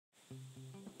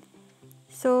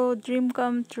So, dream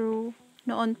come true.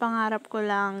 Noon, pangarap ko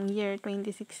lang year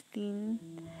 2016.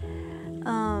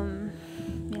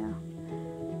 Yeah.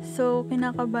 So,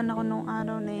 kinakabahan ako nung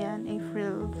araw na yan,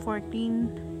 April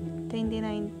 14,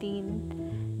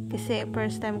 2019. Kasi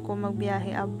first time ko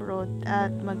magbiyahe abroad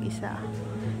at mag-isa.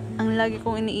 Ang lagi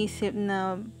kong iniisip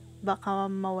na baka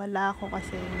mawala ako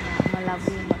kasi malabo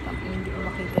yung mata ko. Hindi ko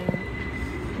makita yung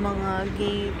mga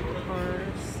gate or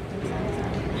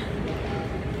saan.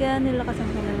 Kaya nilakasan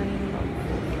ko na lang yung loob.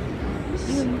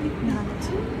 Yun,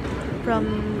 from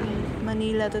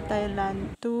Manila to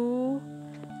Thailand to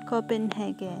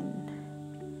Copenhagen.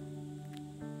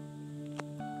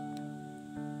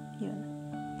 Yun.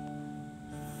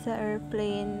 Sa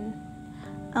airplane.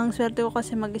 Ang swerte ko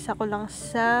kasi mag-isa ko lang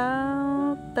sa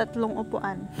 3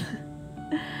 upuan.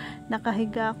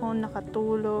 Nakahiga ako,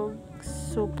 nakatulog,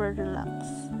 super relax.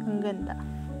 Ang ganda.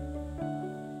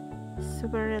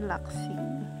 Super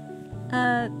relaxing.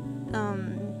 At,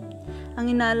 ang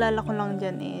inaalala ko lang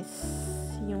dyan is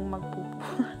yung magpupo.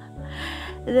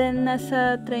 Then,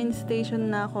 nasa train station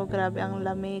na ako. Grabe, ang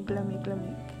lamig.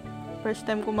 First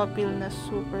time ko ma-feel na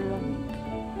super lamig.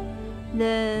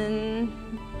 Then,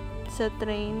 sa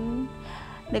train,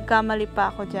 nagkamali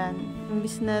pa ako dyan.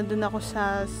 Imbis na dun ako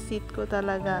sa seat ko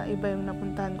talaga, iba yung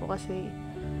napuntahan ko kasi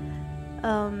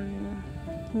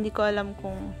hindi ko alam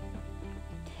kung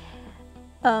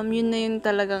yun na yun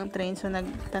talagang train. So,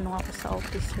 nagtanong ako sa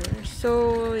officer. So,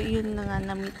 yun na nga,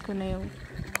 na-meet ko na yung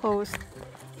host.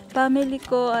 Family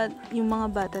ko at yung mga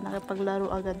bata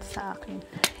nakipaglaro agad sa akin.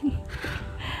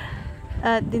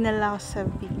 At dinala ko sa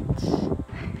beach.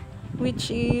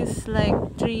 Which is like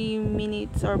 3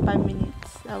 minutes or 5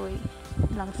 minutes away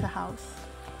lang sa house.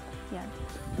 Yan.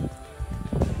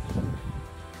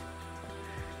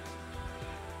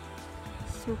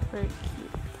 Super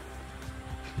cute.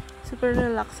 Super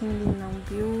relaxing din ng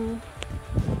view.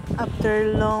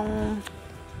 After long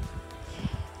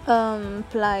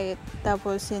flight,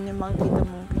 tapos yan yung makikita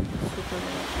mong view. Super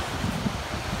relaxing.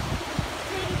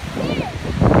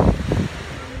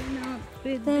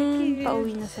 Then,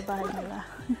 pauwi na sa bahay nila.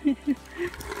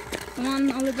 Come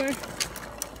on, Oliver.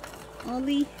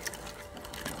 Ollie.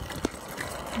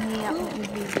 Nahiya akong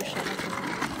i-video siya kasi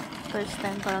first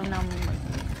time parang namin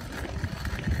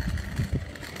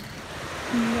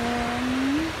And then,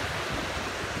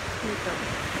 dito.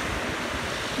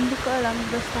 Hindi ko alam,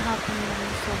 basta hapon lang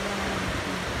sobrang lamig.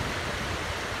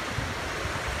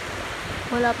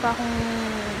 Wala pa akong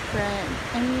friend.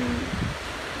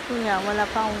 Wala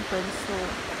pa akong friends. So,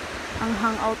 ang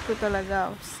hangout ko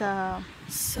talaga sa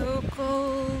So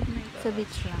cold. sa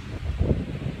beach lang.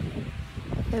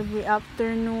 Every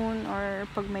afternoon or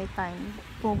pag may time,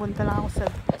 pupunta lang ako sa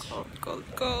beach.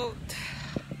 Cold.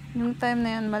 Yung time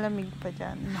na yan, malamig pa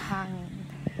dyan. Mahangin.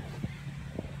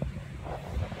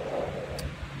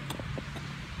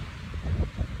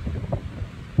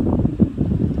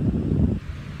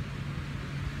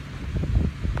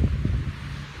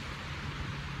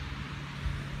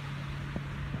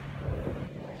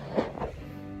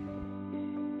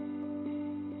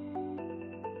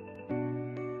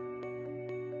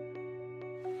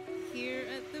 Here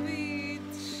at the beach.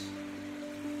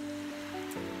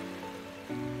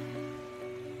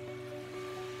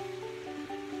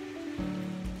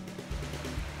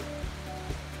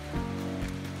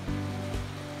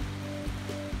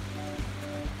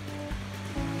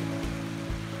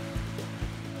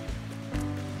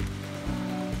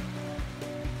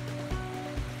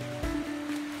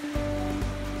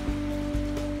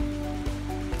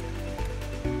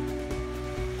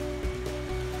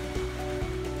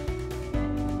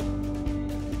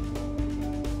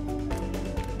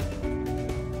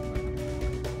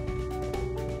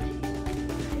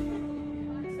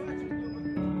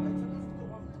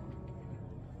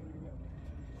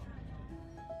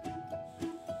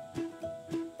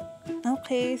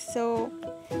 Okay, so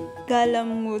gala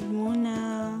mood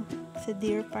muna sa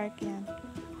Deer Park yan.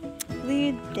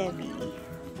 With Debbie.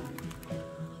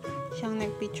 Siyang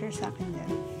nag-picture sa akin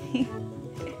dyan.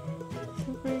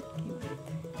 Super cute.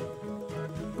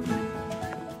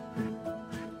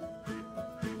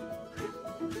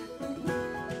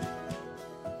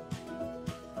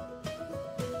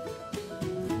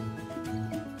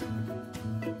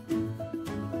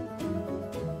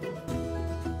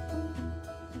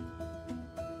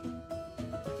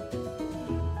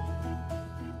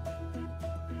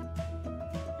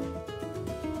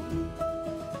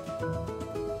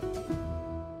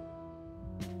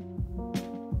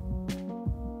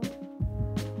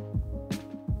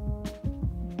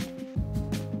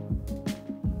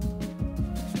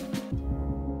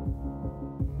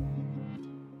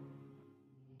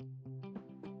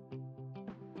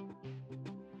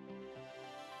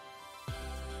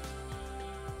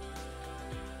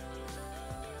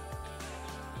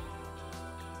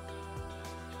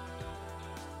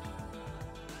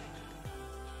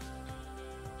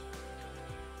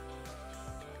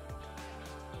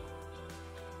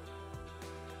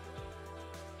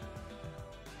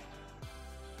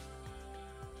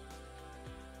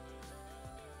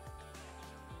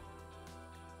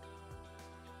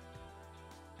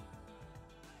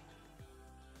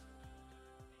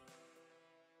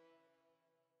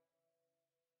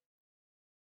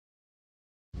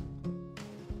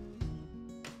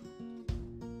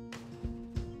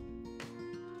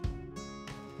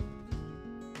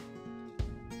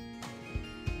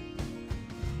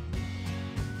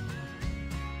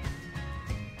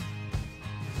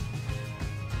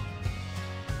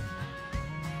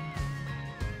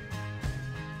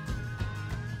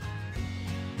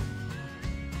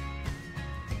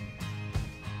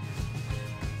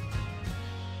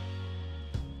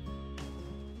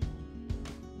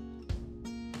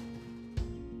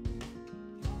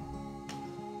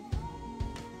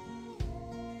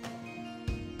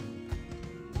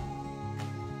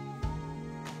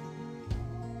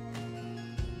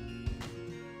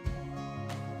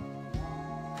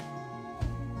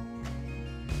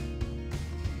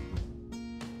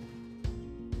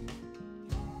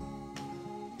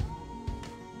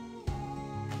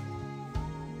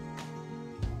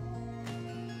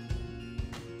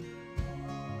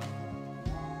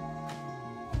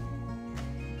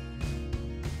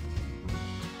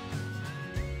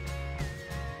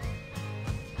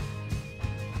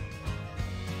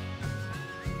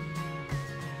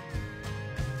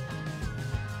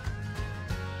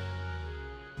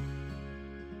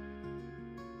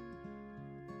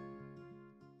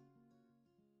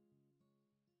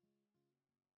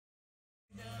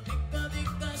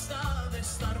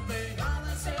 estar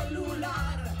pegada al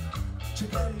celular,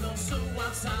 checando su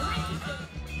WhatsApp.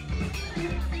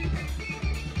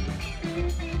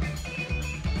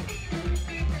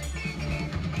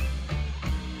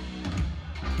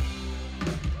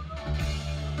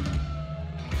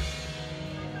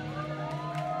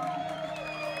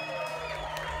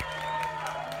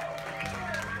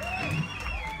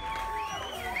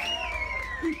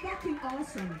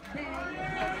 Awesome.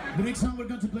 The next song we're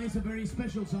going to play is a very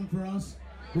special song for us.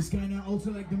 It's kind of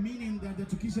also like the meaning that the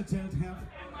Tukisa Telt have.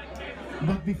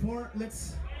 But before,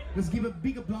 let's give a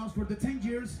big applause for the 10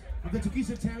 years of the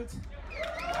Tukisa Telt.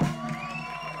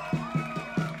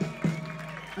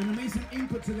 An amazing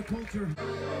input to the culture.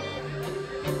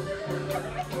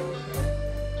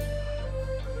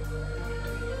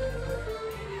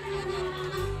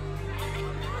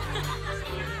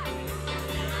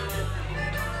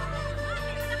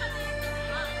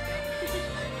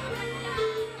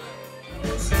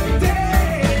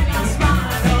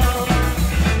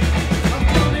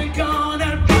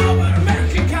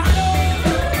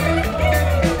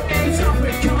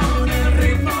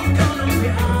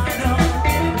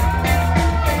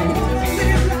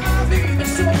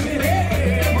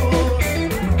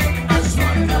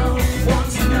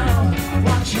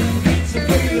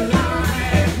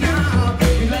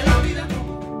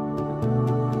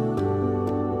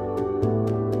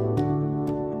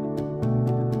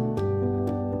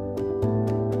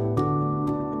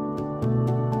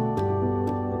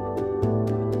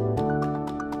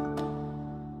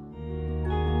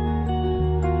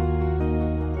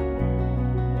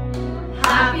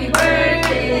 Happy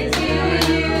birthday to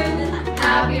you.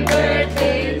 Happy birthday.